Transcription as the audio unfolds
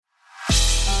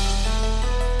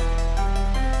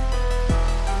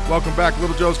Welcome back,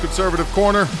 Little Joe's Conservative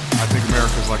Corner. I think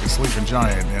America's like a sleeping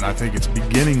giant, and I think it's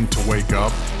beginning to wake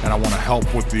up, and I want to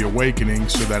help with the awakening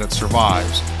so that it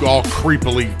survives. All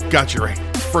creepily got your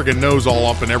friggin' nose all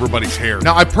up in everybody's hair.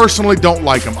 Now, I personally don't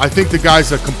like him. I think the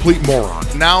guy's a complete moron.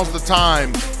 Now's the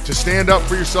time to stand up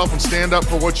for yourself and stand up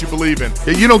for what you believe in.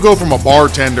 You don't go from a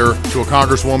bartender to a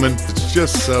congresswoman. It's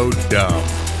just so dumb.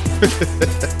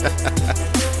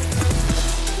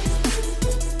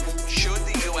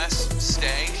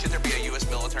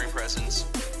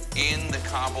 In the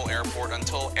Kabul airport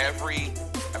until every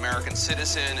American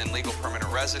citizen and legal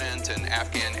permanent resident and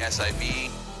Afghan SIV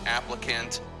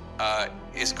applicant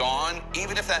is gone,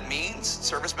 even if that means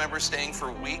service members staying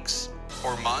for weeks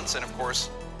or months. And of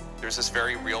course, there's this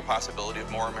very real possibility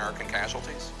of more American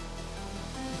casualties.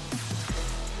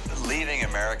 Leaving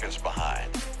Americans behind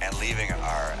and leaving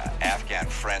our Afghan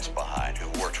friends behind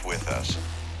who worked with us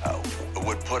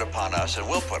would put upon us and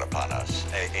will put upon us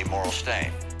a moral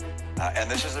stain.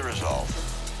 And this is the result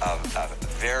of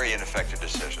very ineffective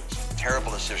decisions,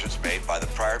 terrible decisions made by the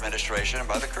prior administration and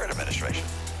by the current administration.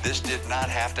 This did not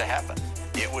have to happen.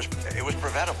 It was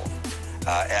preventable.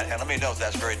 And let me note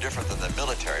that's very different than the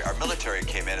military. Our military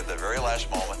came in at the very last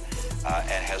moment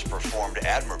and has performed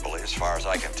admirably, as far as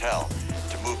I can tell,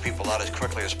 to move people out as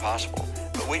quickly as possible.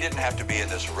 But we didn't have to be in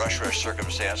this rush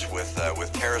circumstance with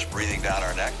terrorists breathing down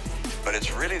our neck. But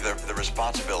it's really the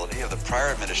responsibility of the prior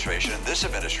administration and this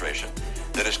administration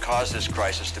that has caused this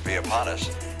crisis to be upon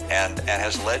us and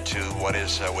has led to what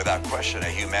is, without question, a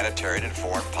humanitarian and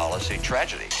foreign policy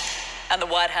tragedy. And the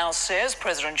White House says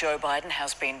President Joe Biden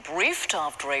has been briefed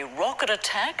after a rocket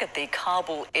attack at the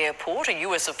Kabul airport. A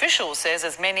U.S. official says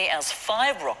as many as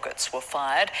 5 rockets were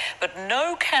fired, but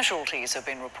no casualties have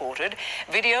been reported.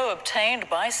 Video obtained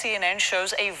by CNN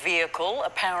shows a vehicle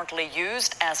apparently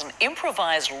used as an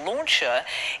improvised launcher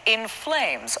in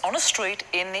flames on a street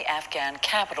in the Afghan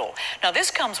capital. Now,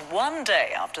 this comes one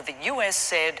day after the U.S.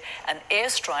 said an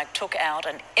airstrike took out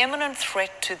an imminent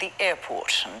threat to the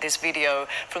airport. And this video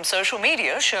from social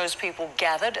media shows people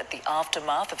gathered at the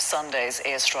aftermath of Sunday's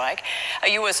airstrike. A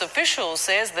U.S. official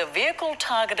says the vehicle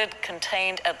targeted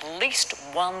contained at least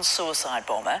one suicide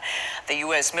bomber. The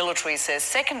U.S. military says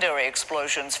secondary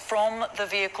explosions from the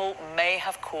vehicle may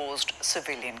have caused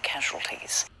civilian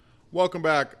casualties. Welcome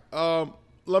back.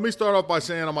 Let me start off by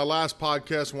saying on my last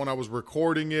podcast, when I was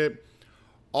recording it,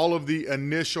 all of the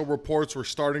initial reports were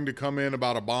starting to come in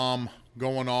about a bomb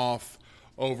going off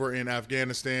over in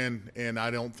Afghanistan, and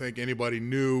I don't think anybody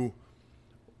knew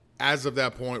as of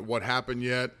that point what happened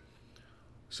yet.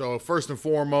 So first and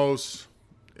foremost,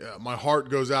 my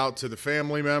heart goes out to the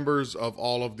family members of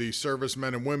all of the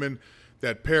servicemen and women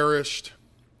that perished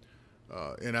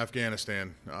in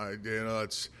Afghanistan.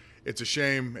 It's a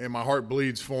shame, and my heart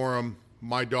bleeds for them.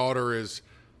 My daughter is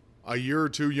a year or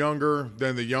two younger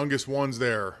than the youngest ones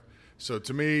there. So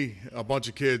to me, a bunch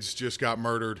of kids just got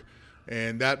murdered,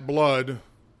 and that blood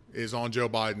is on Joe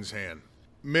Biden's hand.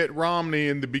 Mitt Romney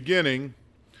in the beginning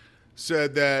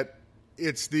said that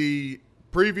it's the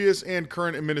previous and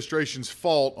current administration's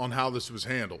fault on how this was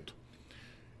handled.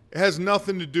 It has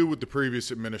nothing to do with the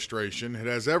previous administration. It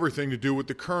has everything to do with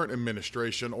the current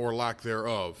administration or lack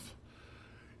thereof.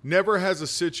 Never has a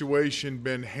situation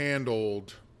been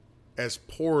handled as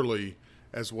poorly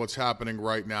as what's happening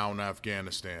right now in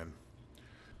Afghanistan.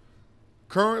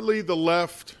 Currently, the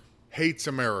left hates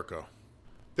America.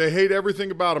 They hate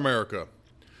everything about America.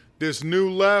 This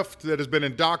new left that has been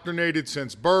indoctrinated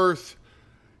since birth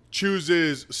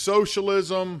chooses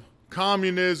socialism,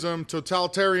 communism,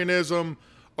 totalitarianism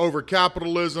over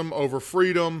capitalism, over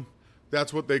freedom.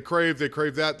 That's what they crave. They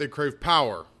crave that. They crave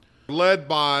power. Led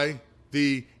by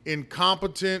the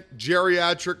incompetent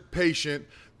geriatric patient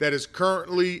that is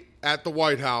currently at the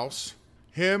White House.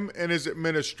 Him and his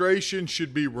administration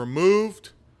should be removed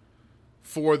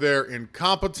for their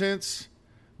incompetence.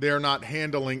 They are not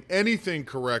handling anything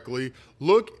correctly.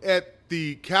 Look at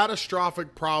the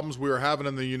catastrophic problems we are having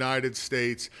in the United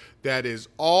States. That is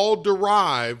all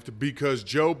derived because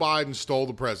Joe Biden stole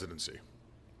the presidency.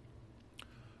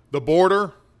 The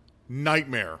border,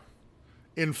 nightmare.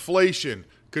 Inflation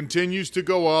continues to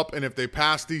go up, and if they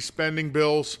pass these spending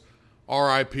bills,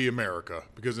 RIP America,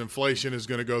 because inflation is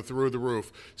going to go through the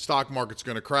roof. Stock market's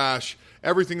going to crash.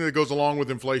 Everything that goes along with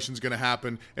inflation is going to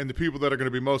happen, and the people that are going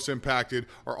to be most impacted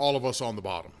are all of us on the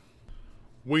bottom.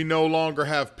 We no longer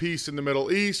have peace in the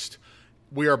Middle East.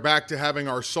 We are back to having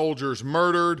our soldiers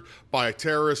murdered by a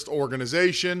terrorist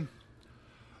organization.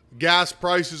 Gas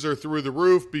prices are through the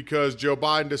roof because Joe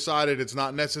Biden decided it's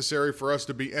not necessary for us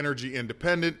to be energy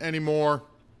independent anymore.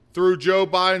 Through Joe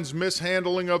Biden's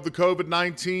mishandling of the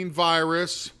COVID-19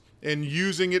 virus, and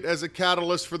using it as a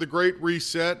catalyst for the Great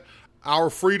Reset. Our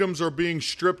freedoms are being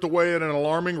stripped away at an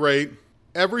alarming rate.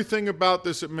 Everything about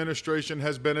this administration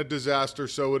has been a disaster,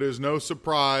 so it is no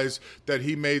surprise that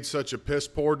he made such a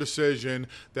piss-poor decision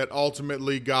that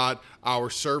ultimately got our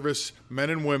service men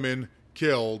and women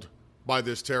killed by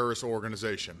this terrorist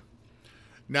organization.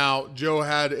 Now, Joe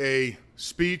had a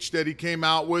speech that he came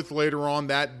out with later on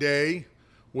that day,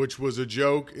 which was a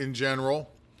joke in general.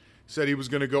 Said he was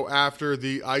going to go after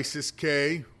the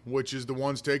ISIS-K, which is the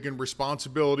ones taking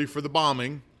responsibility for the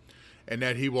bombing, and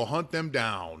that he will hunt them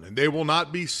down, and they will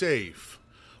not be safe.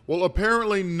 Well,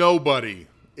 apparently nobody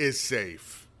is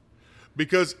safe,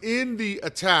 because in the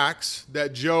attacks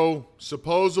that Joe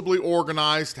supposedly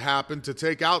organized to happen to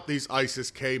take out these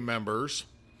ISIS-K members,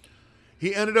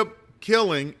 he ended up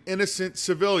killing innocent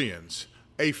civilians,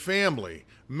 a family,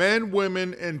 men,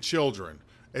 women, and children,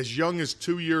 as young as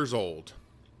 2 years old,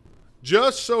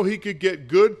 just so he could get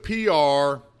good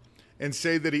PR and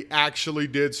say that he actually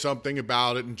did something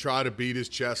about it and try to beat his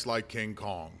chest like King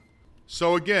Kong.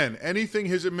 So again, anything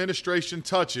his administration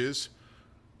touches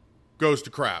goes to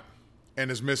crap and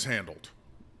is mishandled.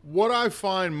 What I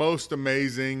find most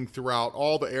amazing throughout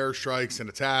all the airstrikes and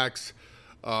attacks,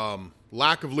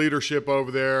 lack of leadership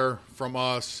over there from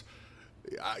us.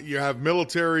 You have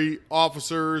military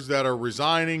officers that are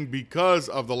resigning because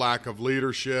of the lack of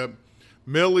leadership.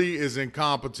 Milley is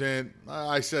incompetent.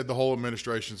 I said the whole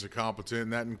administration is incompetent,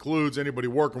 and that includes anybody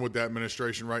working with that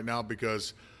administration right now,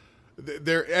 because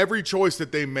every choice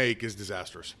that they make is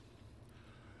disastrous.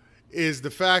 Is the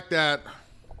fact that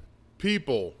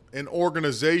people and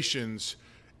organizations,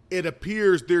 it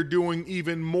appears they're doing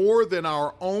even more than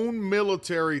our own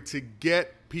military to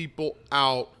get people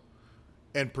out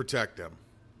and protect them.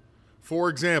 For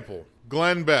example,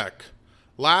 Glenn Beck.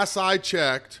 Last I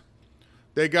checked,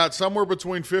 they got somewhere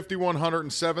between 5,100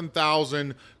 and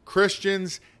 7,000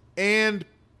 Christians and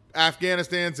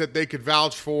Afghanistans that they could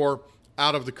vouch for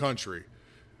out of the country.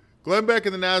 Glenn Beck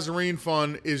and the Nazarene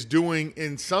Fund is doing,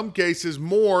 in some cases,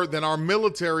 more than our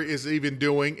military is even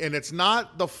doing, and it's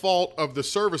not the fault of the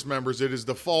service members. It is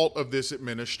the fault of this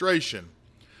administration.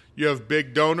 You have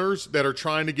big donors that are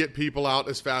trying to get people out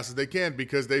as fast as they can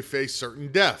because they face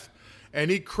certain death.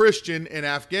 Any Christian in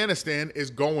Afghanistan is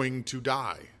going to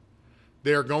die.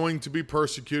 They're going to be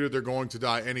persecuted. They're going to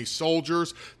die. Any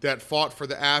soldiers that fought for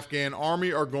the Afghan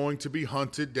army are going to be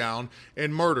hunted down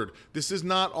and murdered. This is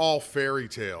not all fairy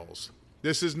tales.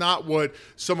 This is not what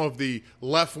some of the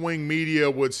left-wing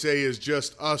media would say is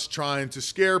just us trying to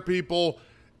scare people.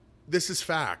 This is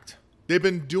fact. They've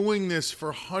been doing this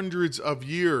for hundreds of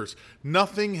years.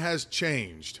 Nothing has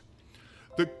changed.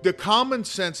 The common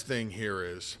sense thing here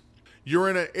is you're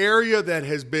in an area that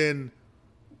has been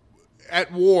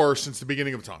at war since the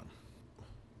beginning of time.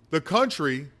 The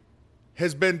country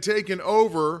has been taken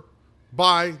over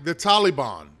by the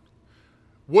Taliban.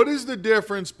 What is the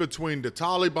difference between the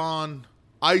Taliban,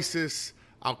 ISIS,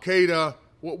 Al-Qaeda?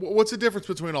 What's the difference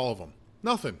between all of them?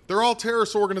 Nothing. They're all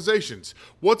terrorist organizations.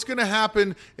 What's going to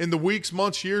happen in the weeks,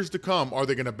 months, years to come? Are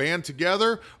they going to band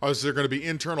together? Or is there going to be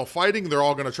internal fighting? They're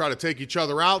all going to try to take each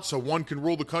other out so one can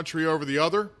rule the country over the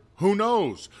other? Who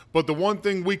knows? But the one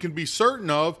thing we can be certain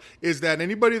of is that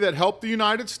anybody that helped the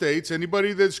United States,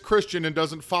 anybody that's Christian and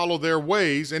doesn't follow their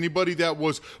ways, anybody that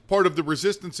was part of the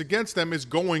resistance against them is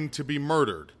going to be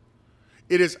murdered.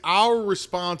 It is our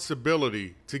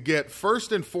responsibility to get,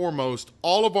 first and foremost,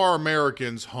 all of our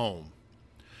Americans home.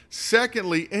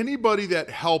 Secondly, anybody that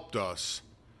helped us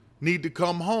need to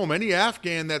come home. Any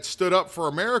Afghan that stood up for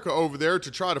America over there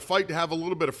to try to fight to have a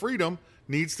little bit of freedom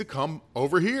needs to come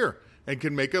over here and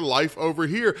can make a life over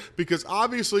here, because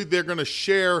obviously they're going to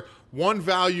share one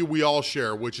value we all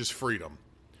share, which is freedom.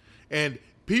 And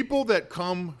people that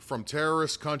come from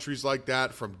terrorist countries like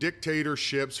that, from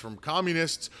dictatorships, from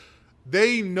communists,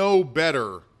 they know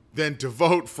better than to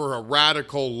vote for a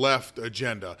radical left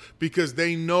agenda, because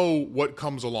they know what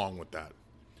comes along with that.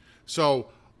 So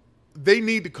they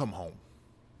need to come home.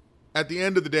 At the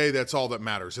end of the day, that's all that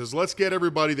matters, is let's get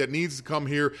everybody that needs to come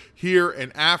here,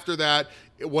 and after that,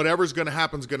 whatever's going to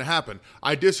happen is going to happen.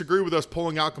 I disagree with us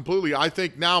pulling out completely. I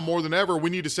think now more than ever, we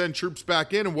need to send troops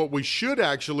back in, and what we should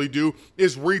actually do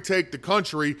is retake the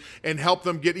country and help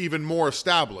them get even more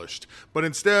established. But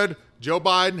instead, Joe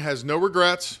Biden has no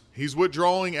regrets. He's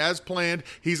withdrawing as planned.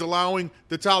 He's allowing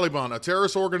the Taliban, a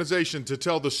terrorist organization, to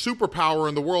tell the superpower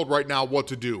in the world right now what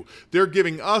to do. They're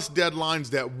giving us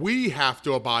deadlines that we have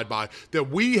to abide by, that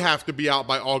we have to be out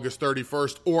by August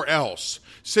 31st or else.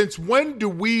 Since when do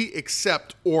we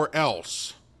accept or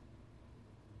else?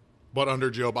 But under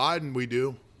Joe Biden, we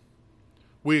do.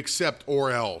 We accept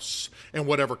or else and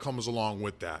whatever comes along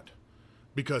with that.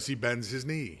 because he bends his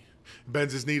knee.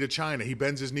 Bends his knee to China. He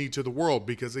bends his knee to the world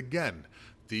because, again,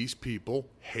 these people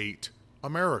hate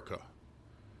America.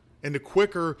 And the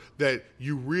quicker that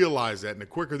you realize that and the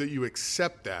quicker that you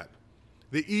accept that,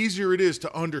 the easier it is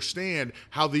to understand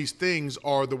how these things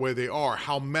are the way they are,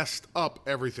 how messed up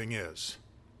everything is.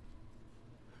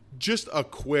 Just a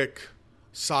quick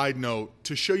side note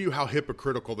to show you how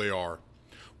hypocritical they are.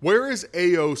 Where is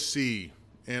AOC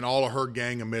and all of her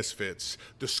gang of misfits,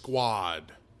 the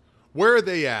squad? Where are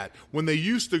they at when they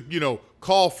used to,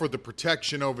 call for the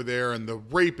protection over there and the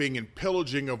raping and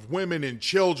pillaging of women and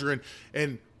children,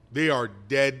 and they are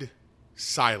dead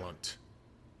silent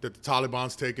that the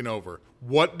Taliban's taken over?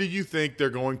 What do you think they're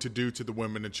going to do to the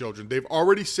women and children? They've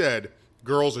already said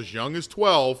girls as young as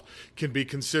 12 can be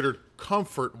considered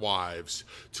comfort wives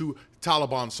to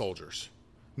Taliban soldiers.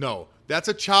 No, that's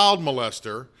a child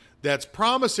molester that's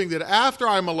promising that after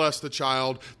I molest the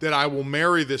child, that I will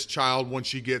marry this child when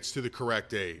she gets to the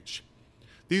correct age.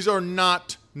 These are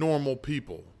not normal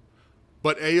people.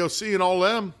 But AOC and all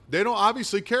them, they don't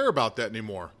obviously care about that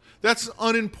anymore. That's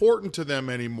unimportant to them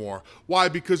anymore. Why?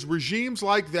 Because regimes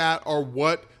like that are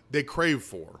what they crave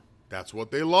for. That's what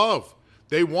they love.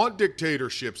 They want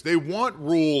dictatorships. They want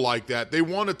rule like that. They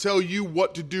want to tell you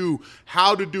what to do,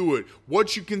 how to do it,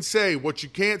 what you can say, what you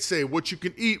can't say, what you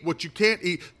can eat, what you can't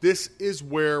eat. This is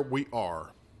where we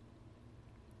are.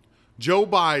 Joe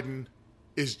Biden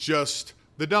is just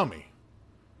the dummy.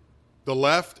 The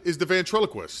left is the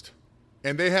ventriloquist.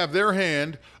 And they have their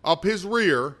hand up his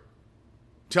rear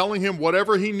telling him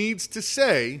whatever he needs to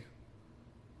say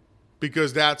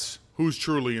because that's who's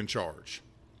truly in charge.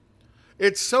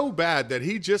 It's so bad that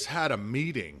he just had a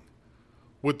meeting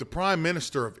with the Prime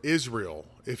Minister of Israel.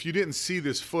 If you didn't see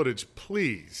this footage,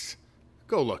 please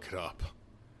go look it up.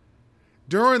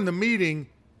 During the meeting,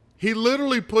 he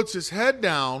literally puts his head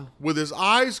down with his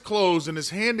eyes closed and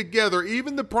his hand together.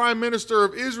 Even the Prime Minister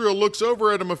of Israel looks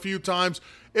over at him a few times.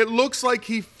 It looks like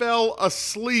he fell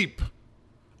asleep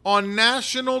on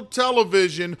national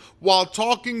television while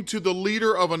talking to the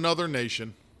leader of another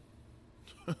nation.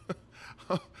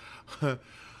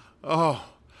 Oh,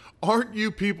 aren't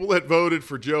you people that voted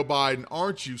for Joe Biden,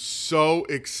 aren't you so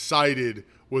excited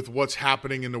with what's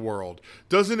happening in the world?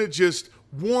 Doesn't it just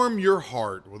warm your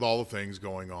heart with all the things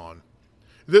going on?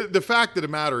 The fact of the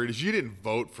matter is you didn't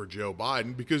vote for Joe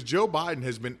Biden because Joe Biden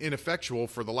has been ineffectual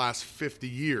for the last 50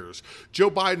 years. Joe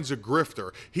Biden's a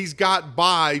grifter. He's got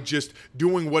by just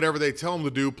doing whatever they tell him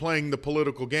to do, playing the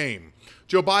political game.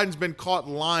 Joe Biden's been caught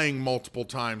lying multiple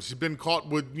times. He's been caught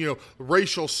with,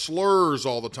 racial slurs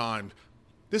all the time.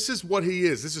 This is what he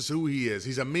is. This is who he is.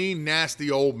 He's a mean, nasty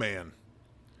old man.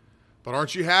 But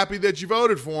aren't you happy that you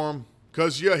voted for him?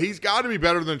 Because, he's got to be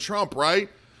better than Trump, right?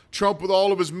 Trump with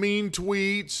all of his mean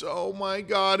tweets. Oh, my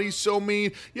God, he's so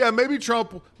mean. Yeah, maybe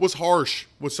Trump was harsh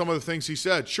with some of the things he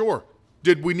said. Sure.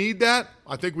 Did we need that?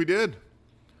 I think we did.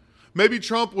 Maybe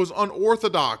Trump was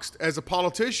unorthodox as a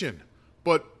politician,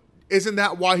 but isn't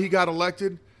that why he got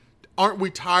elected? Aren't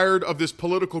we tired of this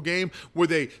political game where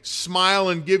they smile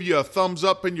and give you a thumbs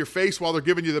up in your face while they're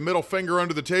giving you the middle finger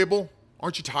under the table?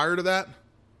 Aren't you tired of that?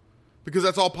 Because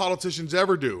that's all politicians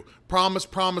ever do. Promise,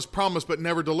 promise, promise, but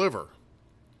never deliver.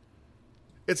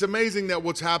 It's amazing that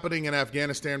what's happening in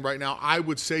Afghanistan right now, I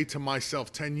would say to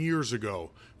myself 10 years ago,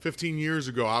 15 years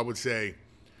ago, I would say,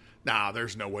 nah,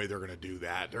 there's no way they're going to do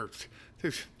that.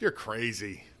 They're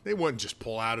crazy. They wouldn't just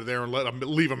pull out of there and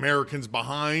leave Americans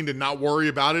behind and not worry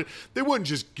about it. They wouldn't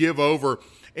just give over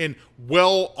and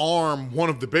well-arm one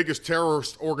of the biggest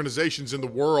terrorist organizations in the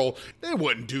world. They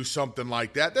wouldn't do something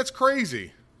like that. That's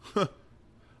crazy.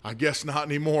 I guess not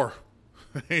anymore.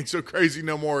 Ain't so crazy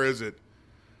no more, is it?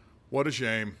 What a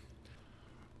shame.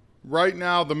 Right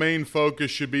now, the main focus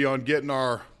should be on getting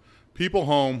our people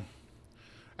home.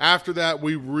 After that,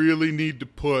 we really need to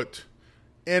put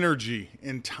energy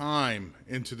and time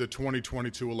into the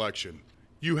 2022 election.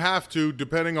 You have to,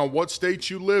 depending on what state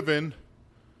you live in,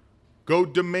 go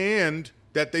demand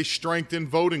that they strengthen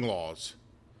voting laws.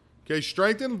 Okay,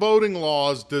 strengthen voting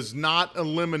laws does not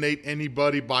eliminate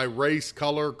anybody by race,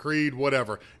 color, creed,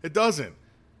 whatever. It doesn't.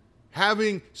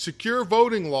 Having secure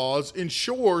voting laws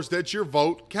ensures that your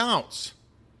vote counts.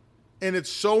 And it's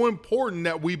so important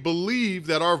that we believe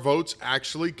that our votes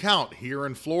actually count. Here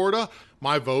in Florida,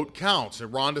 my vote counts.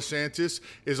 And Ron DeSantis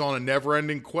is on a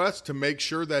never-ending quest to make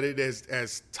sure that it is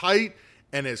as tight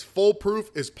and as foolproof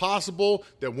as possible,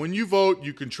 that when you vote,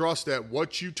 you can trust that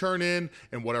what you turn in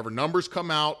and whatever numbers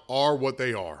come out are what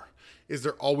they are. Is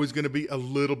there always going to be a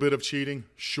little bit of cheating?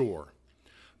 Sure.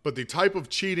 But the type of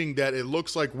cheating that it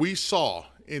looks like we saw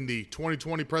in the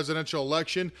 2020 presidential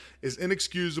election is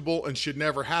inexcusable and should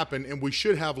never happen, and we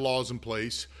should have laws in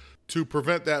place to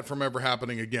prevent that from ever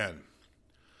happening again.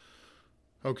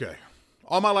 Okay,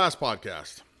 on my last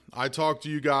podcast, I talked to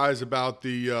you guys about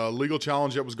the legal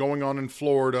challenge that was going on in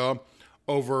Florida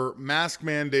over mask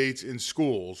mandates in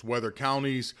schools, whether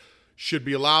counties should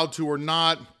be allowed to or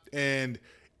not, and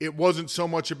it wasn't so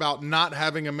much about not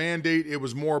having a mandate, it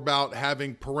was more about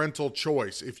having parental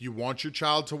choice. If you want your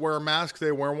child to wear a mask,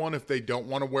 they wear one. If they don't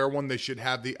want to wear one, they should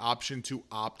have the option to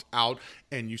opt out,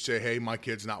 and you say, hey, my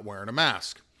kid's not wearing a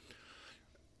mask.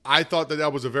 I thought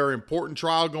that was a very important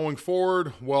trial going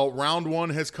forward. Well, round one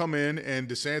has come in, and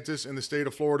DeSantis in the state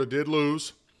of Florida did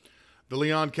lose. The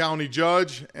Leon County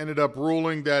judge ended up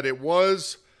ruling that it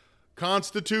was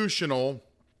constitutional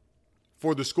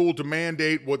for the school to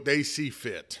mandate what they see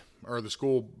fit, or the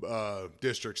school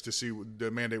districts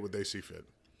to mandate what they see fit.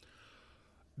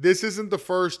 This isn't the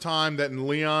first time that in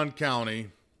Leon County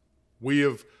we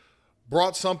have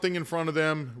brought something in front of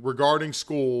them regarding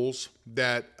schools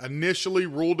that initially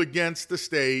ruled against the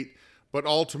state, but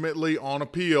ultimately on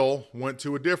appeal went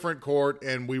to a different court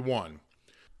and we won.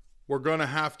 We're going to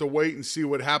have to wait and see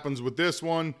what happens with this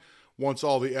one. Once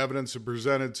all the evidence is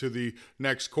presented to the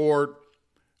next court,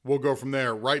 we'll go from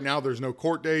there. Right now, there's no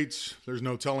court dates. There's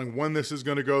no telling when this is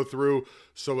going to go through.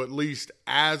 So at least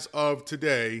as of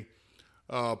today,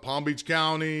 Palm Beach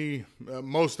County,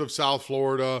 most of South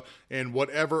Florida, and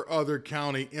whatever other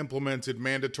county implemented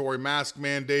mandatory mask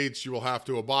mandates, you will have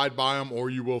to abide by them or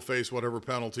you will face whatever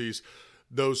penalties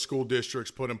those school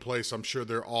districts put in place. I'm sure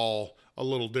they're all a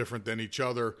little different than each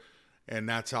other, and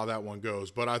that's how that one goes.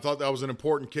 But I thought that was an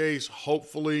important case.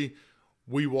 Hopefully,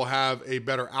 we will have a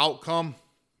better outcome,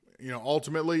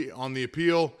 ultimately on the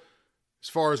appeal. As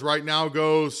far as right now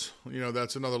goes,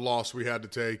 that's another loss we had to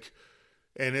take.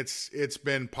 And it's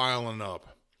been piling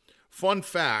up. Fun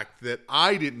fact that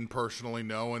I didn't personally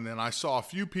know, and then I saw a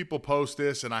few people post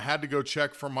this, and I had to go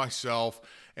check for myself.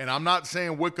 And I'm not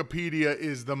saying Wikipedia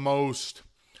is the most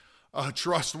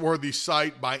trustworthy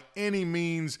site by any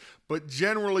means, but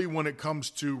generally when it comes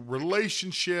to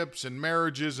relationships and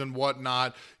marriages and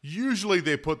whatnot, usually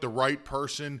they put the right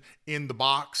person in the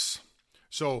box.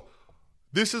 So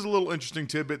this is a little interesting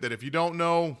tidbit that if you don't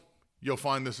know, you'll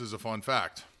find this is a fun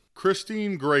fact.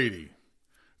 Christine Grady.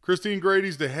 Christine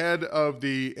Grady's the head of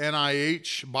the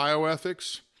NIH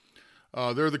Bioethics.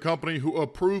 They're the company who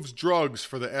approves drugs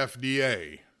for the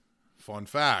FDA. Fun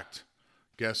fact.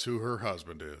 Guess who her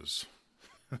husband is?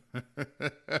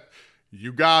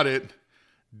 You got it.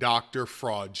 Dr.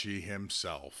 Fraudgy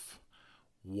himself.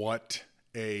 What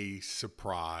a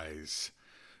surprise.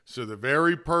 So the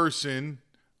very person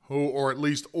who, or at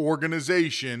least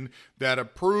organization, that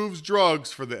approves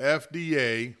drugs for the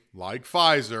FDA, like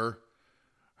Pfizer,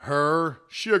 her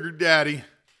sugar daddy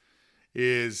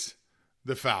is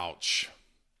the Fauci.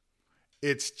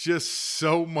 It's just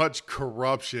so much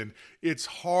corruption. It's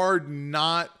hard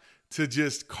not to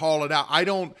just call it out.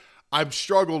 I've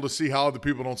struggled to see how other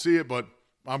people don't see it, but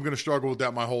I'm going to struggle with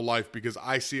that my whole life because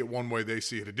I see it one way, they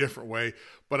see it a different way.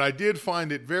 But I did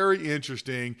find it very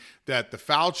interesting that the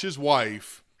Fauci's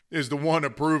wife is the one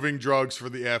approving drugs for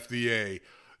the FDA.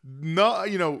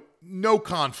 No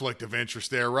conflict of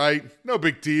interest there, right? No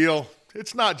big deal.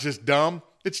 It's not just dumb.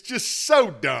 It's just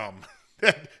so dumb.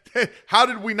 How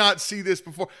did we not see this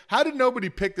before? How did nobody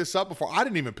pick this up before? I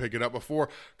didn't even pick it up before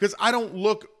because I don't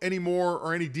look any more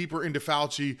or any deeper into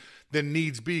Fauci than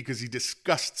needs be because he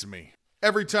disgusts me.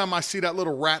 Every time I see that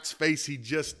little rat's face, he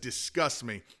just disgusts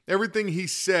me. Everything he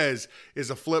says is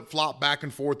a flip-flop back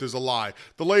and forth is a lie.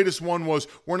 The latest one was,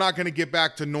 we're not going to get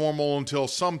back to normal until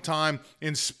sometime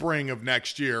in spring of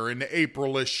next year, in the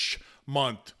April-ish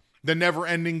month. The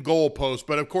never-ending goalpost.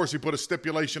 But of course, he put a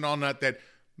stipulation on that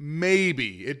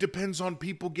maybe. It depends on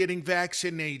people getting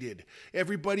vaccinated.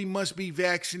 Everybody must be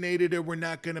vaccinated or we're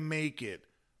not going to make it.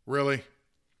 Really?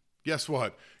 Guess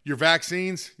what? Your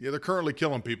vaccines, they're currently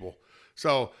killing people.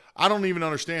 So I don't even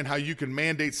understand how you can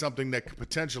mandate something that could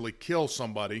potentially kill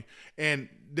somebody, and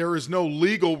there is no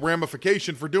legal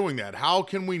ramification for doing that. How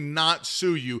can we not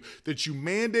sue you that you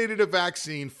mandated a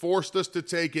vaccine, forced us to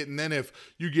take it, and then if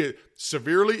you get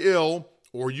severely ill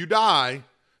or you die,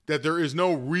 that there is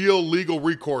no real legal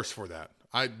recourse for that?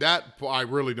 I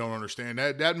really don't understand.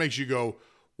 That makes you go,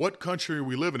 what country are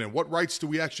we living in? What rights do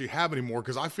we actually have anymore?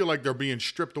 Because I feel like they're being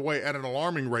stripped away at an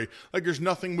alarming rate, like there's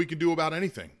nothing we can do about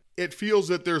anything. It feels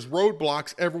that there's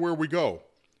roadblocks everywhere we go.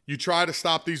 You try to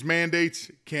stop these mandates,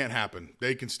 can't happen.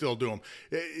 They can still do them.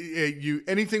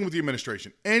 Anything with the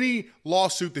administration, any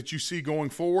lawsuit that you see going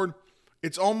forward,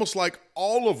 it's almost like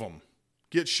all of them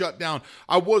get shut down.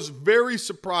 I was very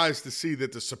surprised to see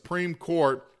that the Supreme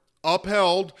Court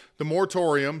upheld the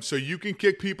moratorium so you can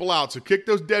kick people out. So kick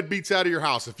those deadbeats out of your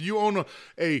house. If you own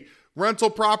a rental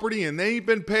property and they ain't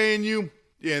been paying you,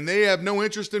 and they have no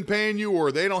interest in paying you,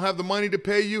 or they don't have the money to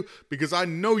pay you, because I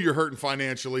know you're hurting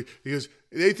financially, because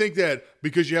they think that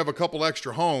because you have a couple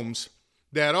extra homes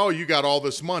that, oh, you got all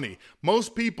this money.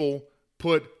 Most people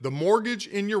put the mortgage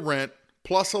in your rent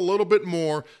plus a little bit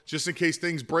more just in case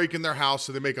things break in their house,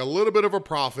 so they make a little bit of a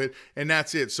profit, and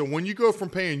that's it. So when you go from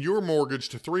paying your mortgage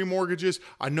to 3 mortgages,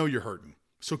 I know you're hurting.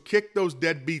 So kick those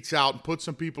deadbeats out and put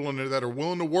some people in there that are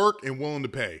willing to work and willing to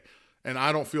pay. And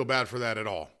I don't feel bad for that at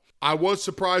all. I was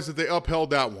surprised that they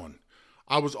upheld that one.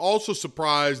 I was also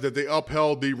surprised that they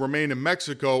upheld the Remain in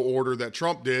Mexico order that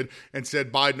Trump did and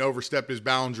said Biden overstepped his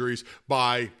boundaries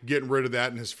by getting rid of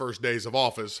that in his first days of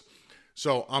office.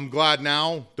 So I'm glad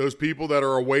now those people that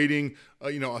are awaiting,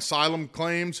 asylum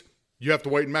claims, you have to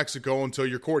wait in Mexico until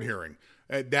your court hearing.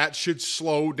 That should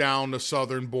slow down the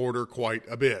southern border quite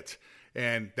a bit.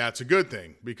 And that's a good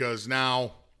thing, because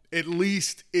now at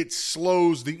least it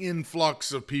slows the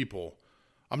influx of people.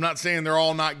 I'm not saying they're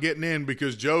all not getting in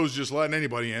because Joe's just letting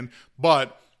anybody in,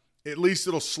 but at least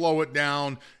it'll slow it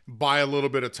down by a little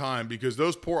bit of time, because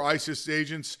those poor ISIS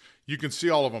agents, you can see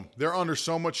all of them. They're under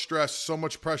so much stress, so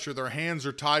much pressure. Their hands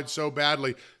are tied so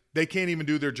badly. They can't even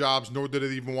do their jobs, nor do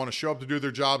they even want to show up to do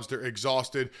their jobs. They're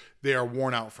exhausted. They are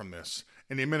worn out from this.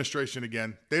 And the administration,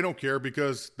 again, they don't care,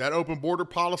 because that open border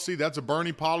policy, that's a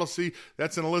Bernie policy.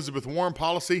 That's an Elizabeth Warren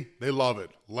policy. They love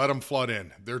it. Let them flood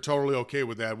in. They're totally okay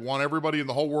with that. Want everybody in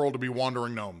the whole world to be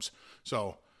wandering gnomes.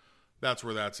 So that's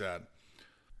where that's at.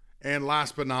 And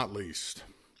last but not least,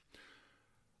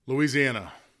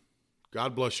 Louisiana.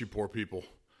 God bless you, poor people.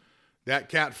 That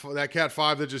Cat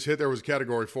 5 that just hit there was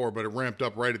Category 4, but it ramped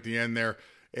up right at the end there.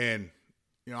 And,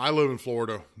 I live in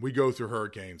Florida. We go through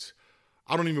hurricanes.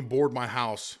 I don't even board my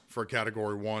house for a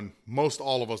Category 1. Most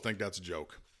all of us think that's a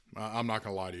joke. I'm not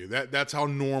going to lie to you. That's how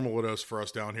normal it is for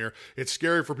us down here. It's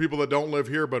scary for people that don't live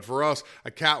here, but for us,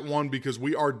 a Cat 1, because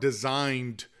we are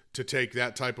designed to take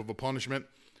that type of a punishment,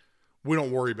 we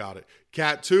don't worry about it.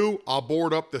 Cat 2, I'll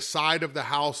board up the side of the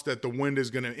house that the wind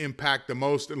is going to impact the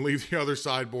most and leave the other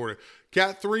side boarded.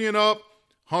 Cat 3 and up,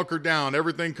 hunker down.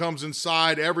 Everything comes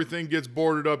inside. Everything gets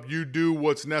boarded up. You do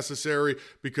what's necessary,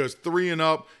 because 3 and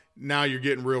up, now you're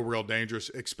getting real, real dangerous.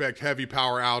 Expect heavy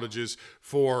power outages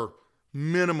for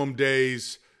minimum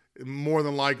days, more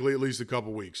than likely at least a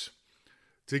couple weeks.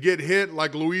 To get hit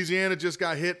like Louisiana just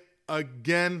got hit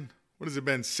again, what has it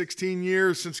been, 16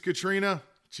 years since Katrina?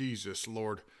 Jesus,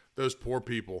 Lord, those poor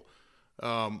people.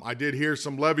 I did hear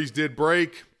some levees did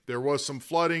break. There was some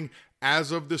flooding.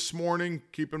 As of this morning,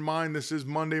 keep in mind this is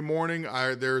Monday morning,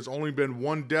 there's only been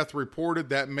 1 death reported.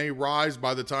 That may rise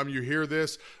by the time you hear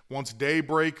this. Once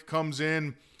daybreak comes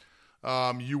in,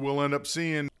 you will end up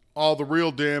seeing all the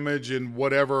real damage and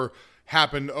whatever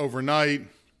happened overnight.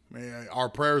 Our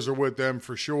prayers are with them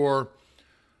for sure,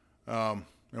 and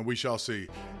we shall see.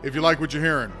 If you like what you're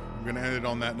hearing, I'm going to end it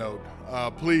on that note.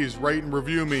 Please rate and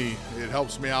review me. It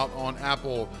helps me out on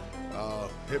Apple.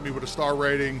 Hit me with a star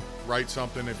rating, write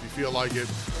something if you feel like it.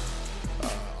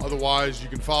 Otherwise, you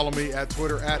can follow me at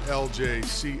Twitter at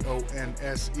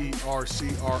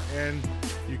LJCONSERCRN.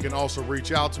 You can also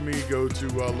reach out to me. Go to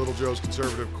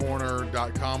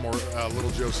littlejoesconservativecorner.com or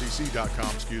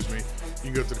littlejoecc.com, excuse me. You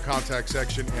can go to the contact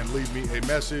section and leave me a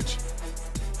message.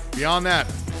 Beyond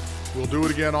that, we'll do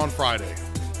it again on Friday.